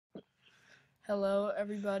Hello,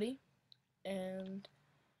 everybody, and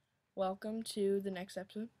welcome to the next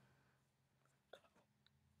episode.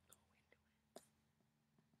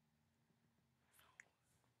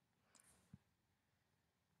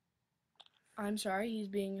 I'm sorry, he's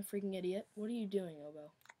being a freaking idiot. What are you doing,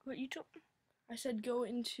 Obo? What you told me? I said go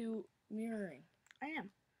into mirroring. I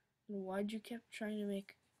am. And why'd you keep trying to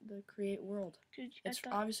make the create world? It's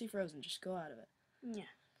obviously frozen. Just go out of it. Yeah.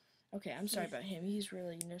 Okay, I'm sorry about him. He's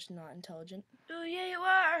really just not intelligent. Oh yeah, it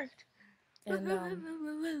worked. And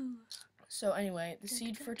so anyway, the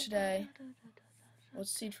seed for today.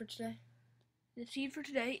 What's the seed for today? The seed for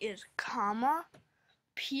today is comma,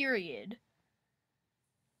 period.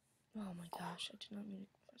 Oh my gosh, I did not mean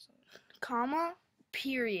to press on it. Comma,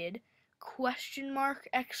 period, question mark,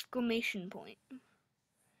 exclamation point.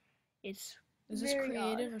 It's Is this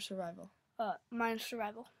creative or survival? Mine's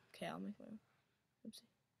survival. Okay, I'll make my own. Oopsie.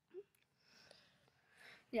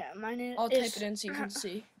 Yeah, mine is. I'll type it in so you can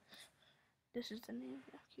see. This is the name.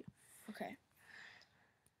 Yeah, cute. Okay.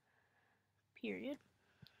 Period.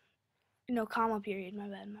 No, comma, period. My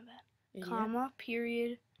bad. Idiot. Comma,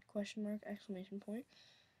 period. Question mark, exclamation point.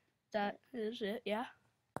 That is it, yeah.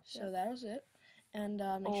 So that was it. And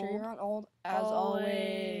make sure you're on old as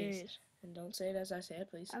always. And don't say it as I say it,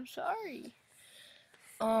 please. I'm sorry.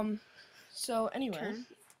 So anyway.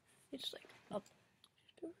 It's like up.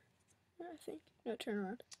 I think. No, turn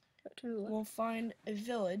around. Turn to the left. We'll find a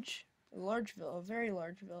village, a very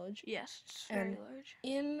large village. Yes, it's very large.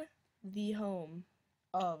 In the home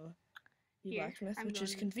of the blacksmith, which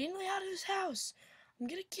is conveniently out of his house. I'm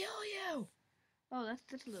gonna kill you. Oh,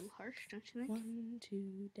 that's a little harsh, don't you think? 1,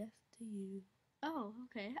 2, death to you. Oh,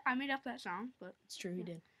 okay. I made up that song, but it's true, he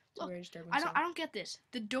did. It's a very disturbing I song. don't get this.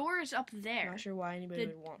 The door is up there. I'm not sure why anybody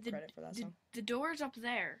would want credit for that song. The door is up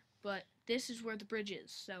there, but this is where the bridge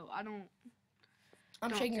is, so I don't.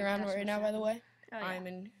 I'm shaking around right now, by the way. Oh, yeah. I'm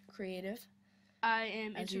in creative. I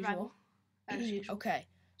am in survival. As usual. Okay,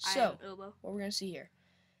 so what we're gonna see here,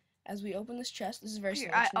 as we open this chest, this is very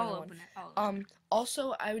similar to I'll open it.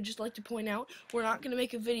 Also, I would just like to point out, we're not gonna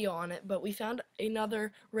make a video on it, but we found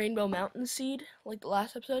another rainbow mountain seed, like the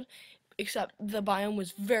last episode, except the biome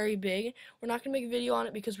was very big. We're not gonna make a video on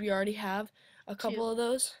it because we already have a couple of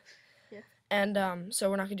those. Yeah. And so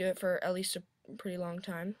we're not gonna do it for at least a pretty long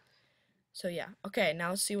time. So yeah. Okay,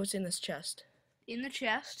 now let's see what's in this chest. In the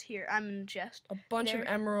chest, here, I'm in the chest. A bunch of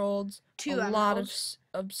emeralds, a lot of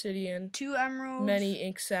obsidian, 2 emeralds, many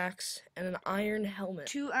ink sacs, and an iron helmet.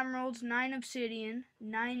 2 emeralds, 9 obsidian,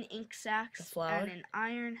 9 ink sacs, and an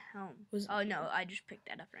iron helm. Oh no, I just picked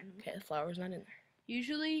that up randomly. Okay, the flower's not in there.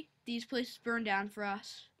 Usually, these places burn down for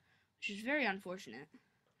us, which is very unfortunate.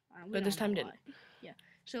 But this time didn't. Yeah.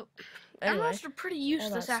 So, anyway, emeralds are pretty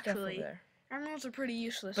useless, actually. Emeralds are pretty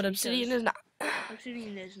useless. But obsidian is not.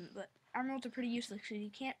 Obsidian isn't, but emeralds are pretty useless because you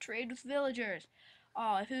can't trade with villagers.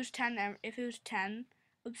 Oh, if it was 10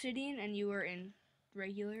 obsidian and you were in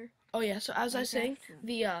regular. Oh yeah, so as I was saying,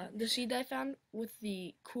 the seed that I found with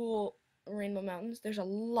the cool rainbow mountains, there's a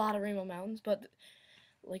lot of rainbow mountains, but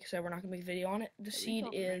like I said, we're not gonna make a video on it. The seed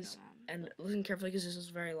is, and listen carefully because this is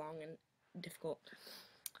very long and difficult.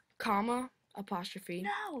 Comma, apostrophe,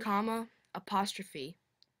 comma, apostrophe.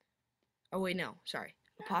 Oh wait, no, sorry.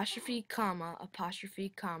 Apostrophe, comma,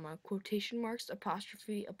 quotation marks,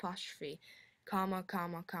 apostrophe, comma,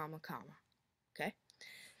 comma, comma, comma. Okay?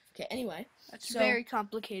 Okay, anyway. That's very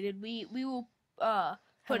complicated. We will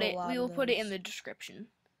put it in the description.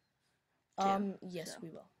 Yes, we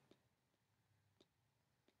will.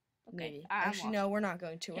 Okay. Maybe. Actually, no, we're not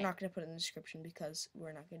going to. We're not going to put it in the description because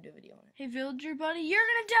we're not going to do a video on it. Hey, villager buddy, you're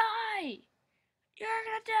going to die! You're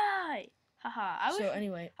going to die! Haha.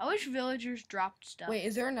 I wish villagers dropped stuff. Wait,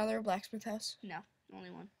 is there another blacksmith house? No, only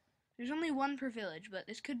one. There's only one per village, but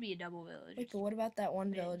this could be a double village. Wait, but what about that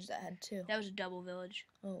one village that had 2? That was a double village.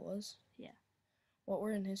 Oh, it was? Yeah. What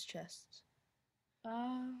were in his chests?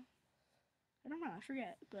 I don't know. I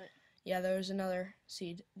forget, but... Yeah, there was another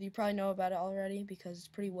seed. You probably know about it already because it's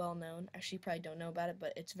pretty well known. Actually, you probably don't know about it,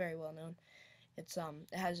 but it's very well known. It's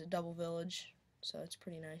it has a double village, so it's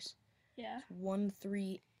pretty nice. Yeah. It's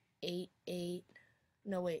 1388.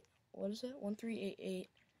 No, wait. What is it? 1388.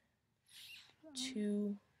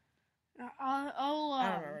 2. I don't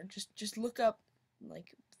remember. Just look up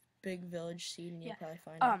like big village seed and you'll probably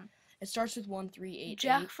find it. It starts with 1388.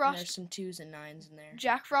 Jack Frost. And there's some 2s and 9s in there.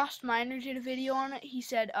 Jack Frost Miner did a video on it. He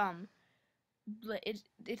said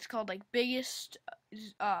it's called like biggest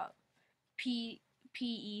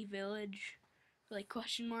PE village, like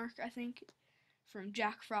question mark, I think, from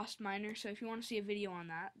Jack Frost Miner. So if you want to see a video on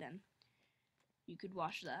that, then you could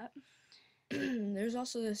watch that. There's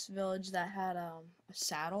also this village that had a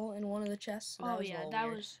saddle in one of the chests. So Oh yeah, that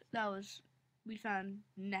weird. was we found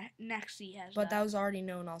Nexi has But that was already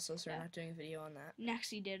known also, so we're Yeah. not doing a video on that.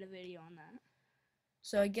 Nexi did a video on that.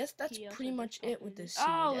 So I guess that's He also pretty did much it with something. this seed.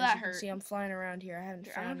 Oh, As that you can hurt. see, I'm flying around here. I haven't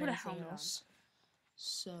Here, I'm found gonna put a anything helmet else.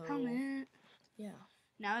 So Helmet. yeah.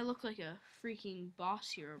 Now I look like a freaking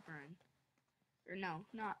boss hero burn. Or no,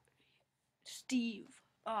 not Steve.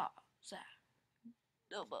 Zach.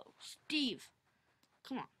 Elbow. Steve.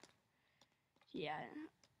 Come on. Yeah.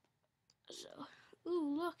 So,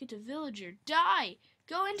 ooh, look, it's a villager. Die!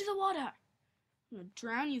 Go into the water. I'm gonna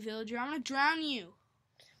drown you, villager. I'm gonna drown you.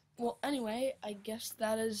 Well, anyway, I guess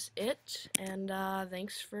that is it. And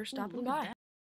thanks for stopping by.